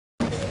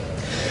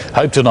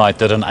Hope tonight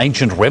that an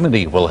ancient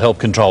remedy will help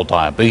control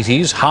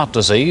diabetes, heart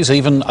disease,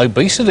 even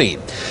obesity.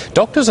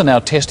 Doctors are now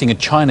testing a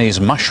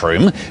Chinese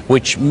mushroom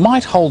which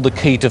might hold the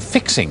key to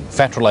fixing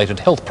fat-related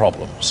health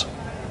problems.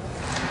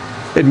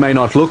 It may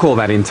not look all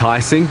that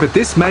enticing, but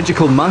this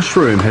magical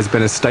mushroom has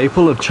been a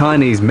staple of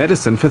Chinese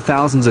medicine for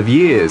thousands of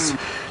years.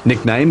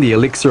 Nicknamed the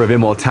elixir of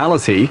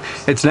immortality,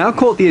 it's now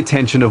caught the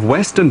attention of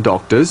Western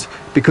doctors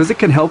because it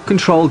can help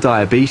control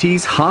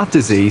diabetes, heart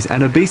disease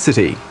and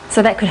obesity.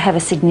 So that could have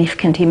a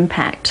significant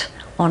impact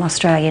on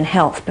Australian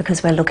health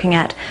because we're looking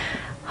at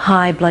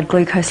high blood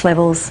glucose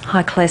levels,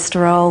 high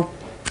cholesterol,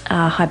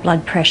 high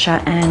blood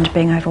pressure and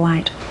being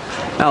overweight.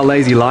 Our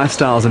lazy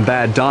lifestyles and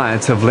bad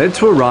diets have led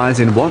to a rise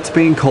in what's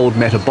being called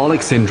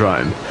metabolic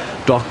syndrome.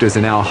 Doctors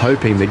are now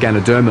hoping the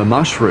Ganoderma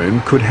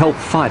mushroom could help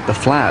fight the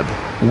flab.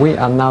 We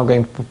are now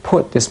going to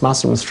put this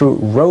mushroom through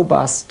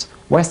robust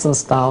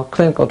Western-style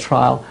clinical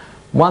trial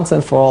once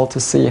and for all to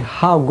see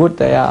how good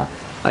they are.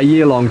 A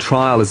year-long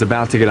trial is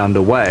about to get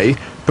underway,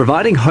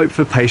 providing hope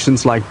for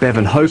patients like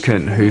Bevan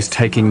Hoken, who's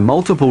taking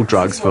multiple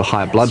drugs for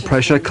high blood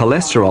pressure,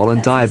 cholesterol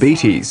and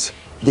diabetes.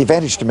 The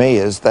advantage to me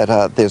is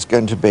that there's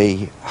going to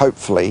be,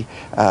 hopefully,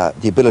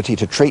 the ability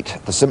to treat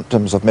the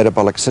symptoms of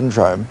metabolic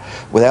syndrome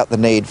without the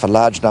need for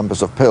large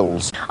numbers of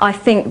pills. I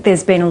think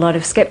there's been a lot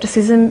of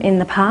scepticism in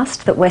the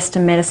past that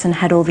Western medicine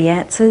had all the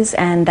answers,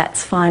 and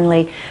that's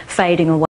finally fading away.